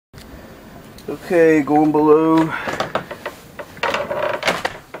Okay, going below.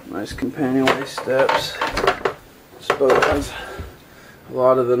 Nice companionway steps. This boat has a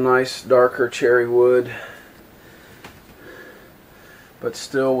lot of the nice darker cherry wood, but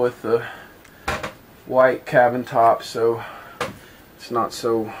still with the white cabin top, so it's not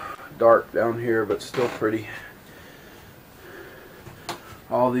so dark down here, but still pretty.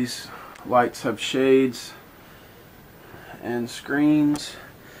 All these lights have shades and screens.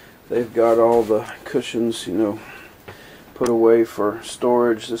 They've got all the cushions, you know, put away for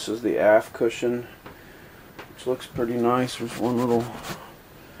storage. This is the aft cushion, which looks pretty nice. There's one little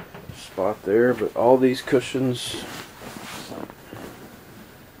spot there, but all these cushions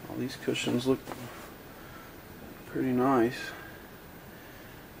look pretty nice.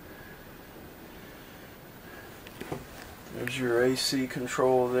 There's your AC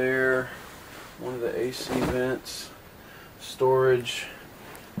control there, one of the AC vents, storage,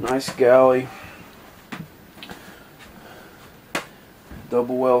 nice galley,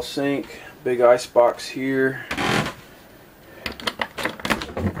 double well sink, big ice box here,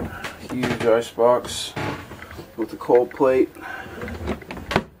 huge ice box with a cold plate,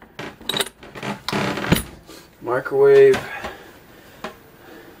 microwave.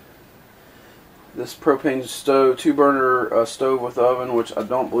 This propane stove, 2-burner stove with oven, which I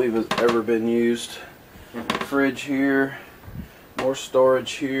don't believe has ever been used. Fridge here, more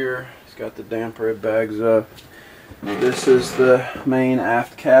storage here. It's got the damper bags up. This is the main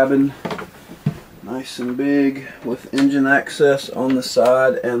aft cabin, nice and big with engine access on the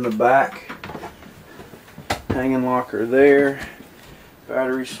side and the back. Hanging locker there,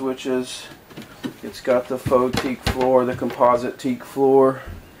 battery switches. It's got the faux teak floor, the composite teak floor.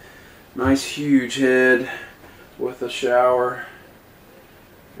 Nice huge head with a shower.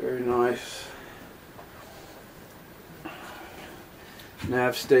 Very nice.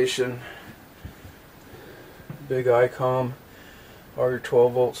 Nav station. Big ICOM. All your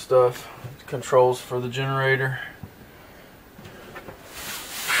 12-volt stuff. Controls for the generator.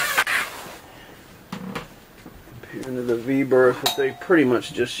 Up here into the V berth that they pretty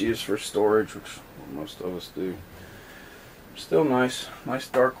much just use for storage, which most of us do. Still nice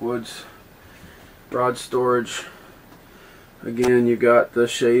dark woods. Broad storage. Again, you got the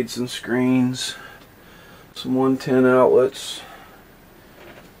shades and screens. Some 110 outlets.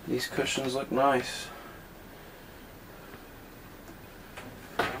 These cushions look nice.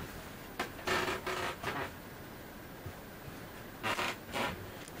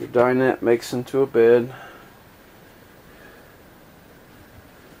 Your dinette makes into a bed.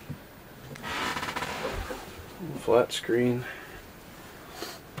 Flat screen.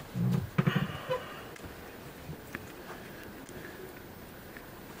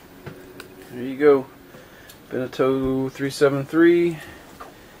 There you go. Beneteau 373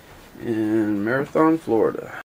 in Marathon, Florida.